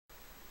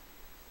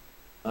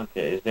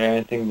Okay, is there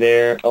anything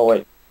there? Oh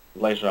wait,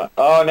 blaze rod.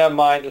 Oh, never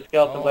mind. The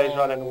skeleton blaze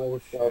rod and the Oh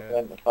wither shit.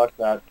 skeleton. Fuck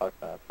that. Fuck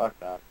that. Fuck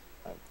that.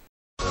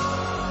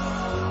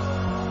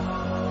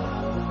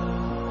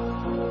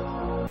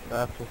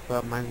 That's what's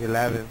up,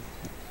 9/11.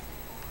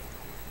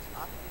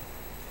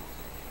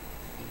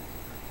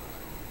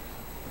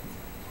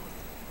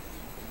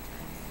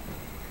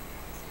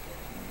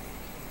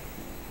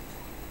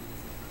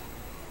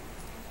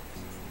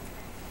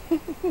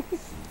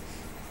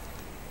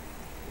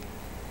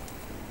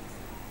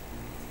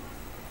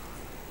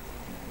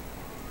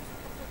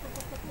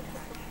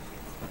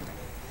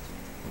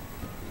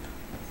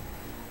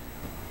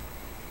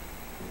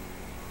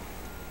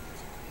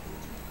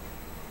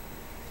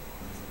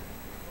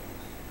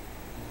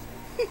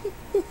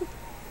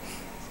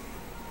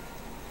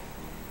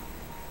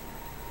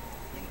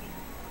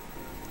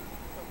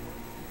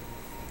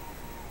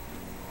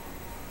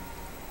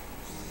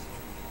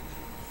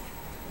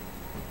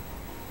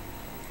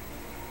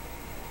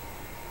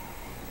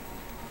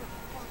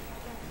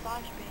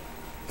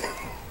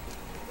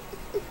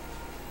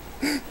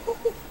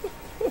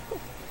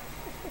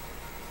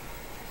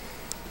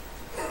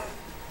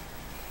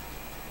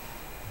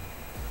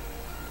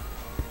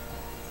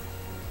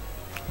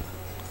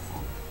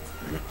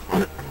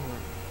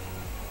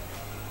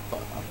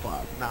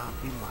 Nah,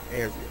 be my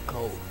area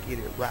code. Get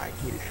it right,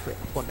 get it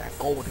straight up on that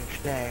golden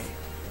stag.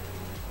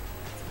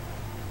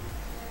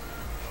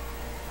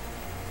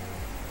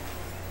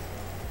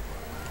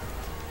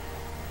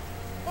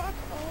 Fuck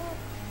off.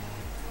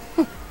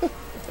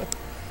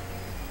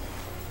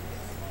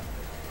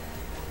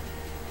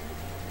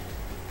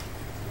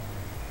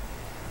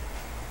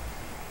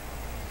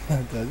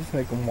 Dude, just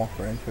make them walk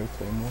right into a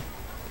claymore.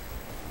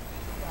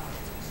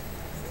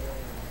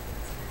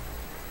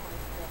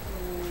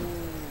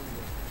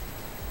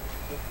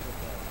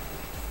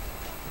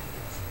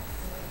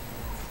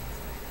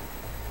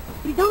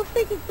 You don't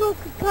think it's no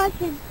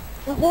concussion.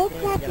 The whole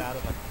traffic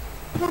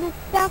kind of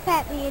stuff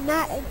at me and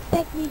not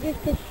expect me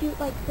just to shoot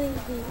like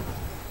crazy.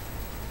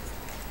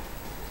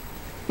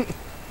 I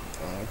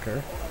don't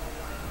care.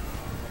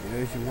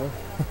 Yes, you will.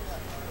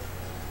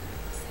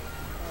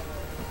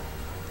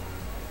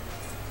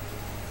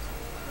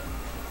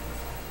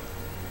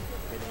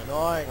 Getting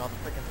annoying on the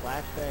freaking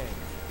flash thing.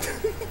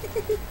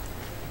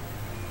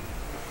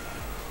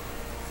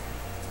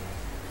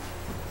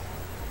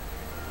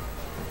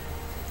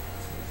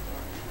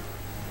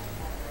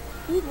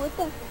 Dude, what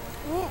the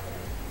heck?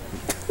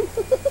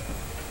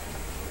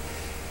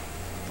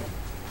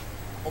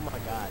 Oh my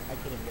god, I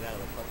can't even get out of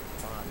the fucking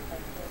spawn.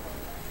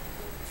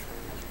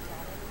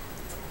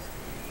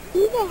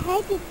 Who the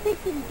heck is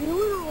freaking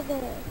doing all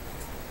this?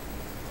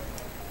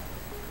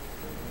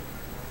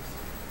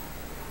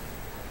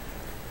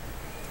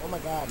 Oh my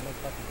god,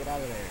 motherfucker, get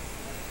out of there.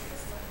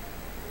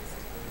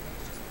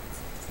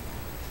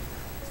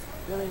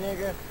 Silly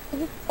nigga.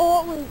 It's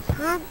always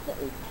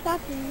constantly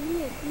chucking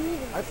me and me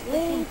Our and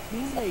freaking Liz.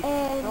 teammates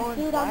And throwing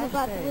dude, I'm flash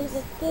about to lose things.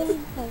 this game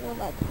because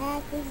I'm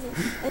attacking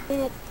and then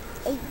it's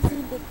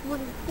 18 to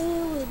 22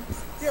 and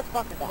You're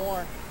fucking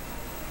more.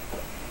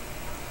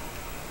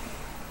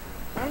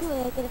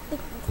 finally I get a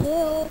freaking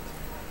kill.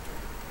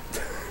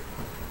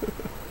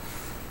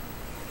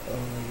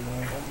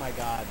 Oh my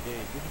god, dude,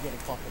 this is getting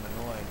fucking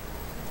annoying.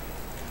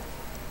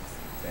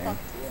 Damn. Fuck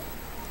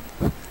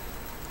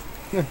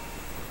yeah.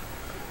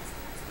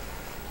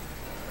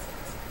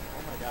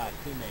 Oh my god,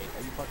 teammate,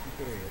 are you fucking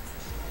serious?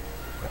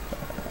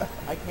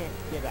 I can't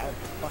get out of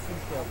the fucking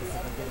kill because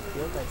I'm getting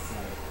killed by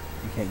teammate.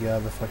 You can't get out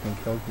of the fucking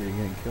kill because you're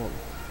getting killed.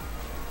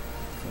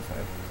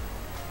 Okay.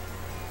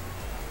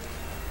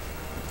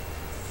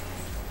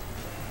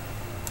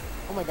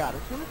 Oh my god,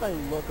 as soon as I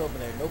look over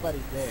there,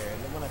 nobody's there,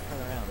 and then when I turn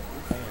around,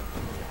 bam.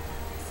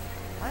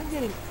 I'm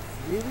getting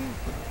really...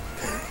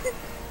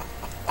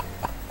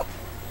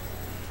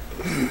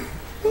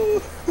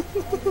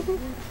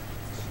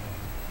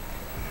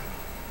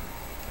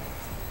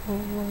 Oh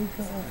my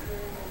god.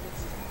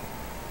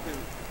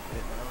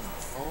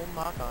 Oh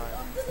my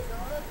god.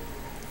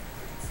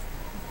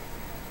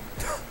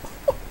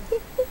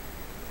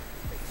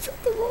 Shut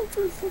the wrong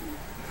person.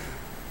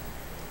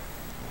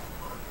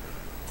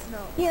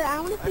 No. Here, I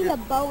want to see the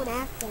bow and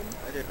action.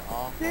 I did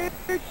awful.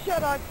 Dude,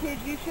 shut up, kid.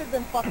 You should have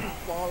been fucking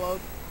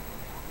swallowed.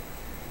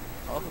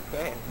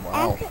 Okay.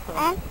 Wow.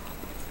 Ask,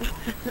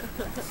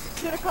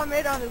 Should have come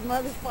in on his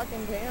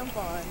motherfucking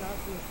tampon, not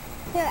the...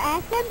 here,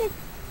 ask them to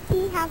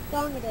see how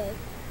strong it is.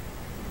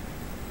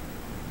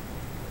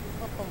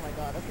 Oh my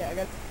god, okay, I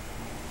got...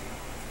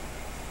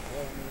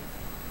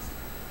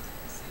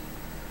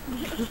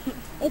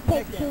 It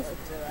takes two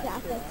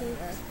shots, I think.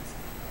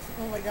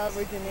 Oh my god,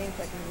 what's your name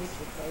so I can reach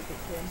the focus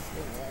kid?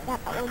 That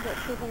one's at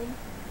 2 wins.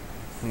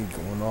 I'm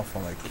going off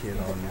on that kid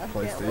on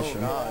PlayStation.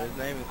 Oh god, his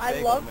name is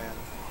Faggot Man.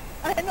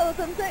 I know what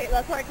I'm saying,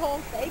 that's why I call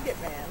him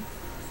Faggot Man.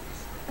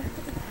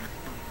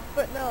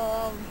 But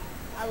no,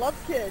 I love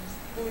kids,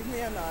 believe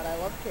me or not, I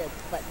love kids,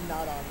 but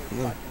not on this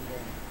fucking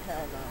game.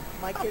 Hell no.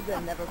 My kids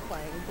are never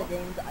playing the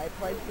games I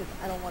play because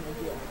I don't want to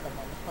deal with them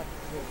on the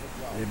fucking game as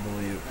well. They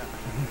believe it.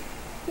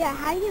 Yeah,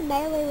 how do you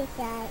melee with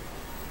that?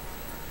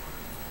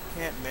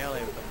 Can't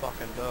melee with a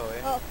fucking bow,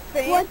 eh? Oh,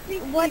 What fancy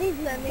what is keeps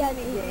it sending does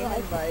me it game like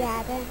invites.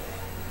 Gavin?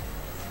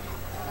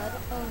 I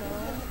don't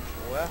know.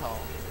 Well.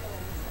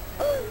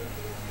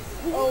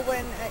 Oh,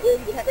 when You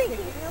you kept kicking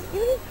him? You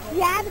just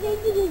jab it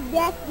into his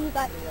neck and he's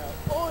like,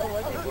 Oh,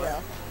 what did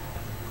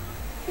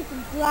you?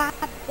 just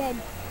dropped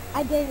and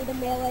I did it with a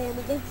melee and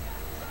again.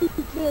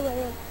 Melee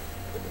him.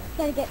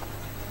 Trying to get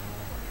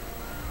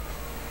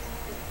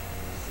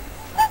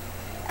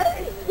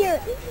here.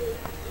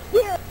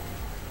 Here.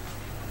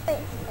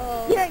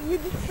 Oh. Here, you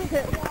just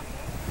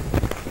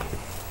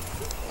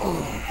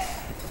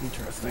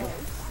Interesting.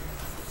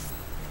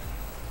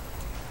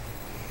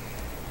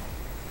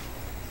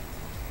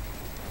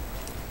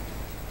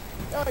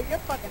 Oh, you're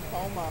fucking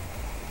homo.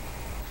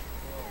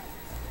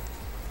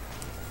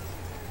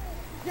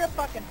 You're a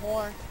fucking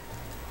whore.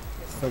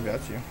 Still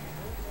got you.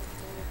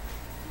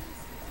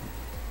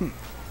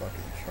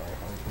 Fucking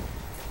tryhard.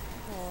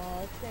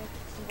 Oh, thanks,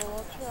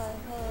 little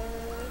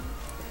tryhard.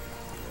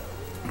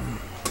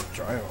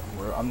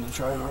 Tryhard. I'm the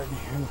tryhard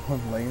here. The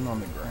one laying on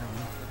the ground.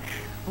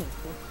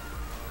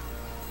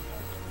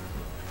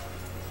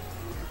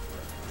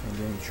 Ain't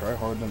getting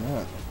tryhard than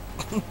that.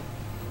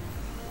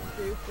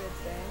 Stupid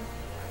thing.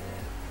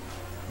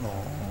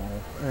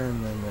 Oh,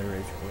 and then they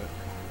rage quit.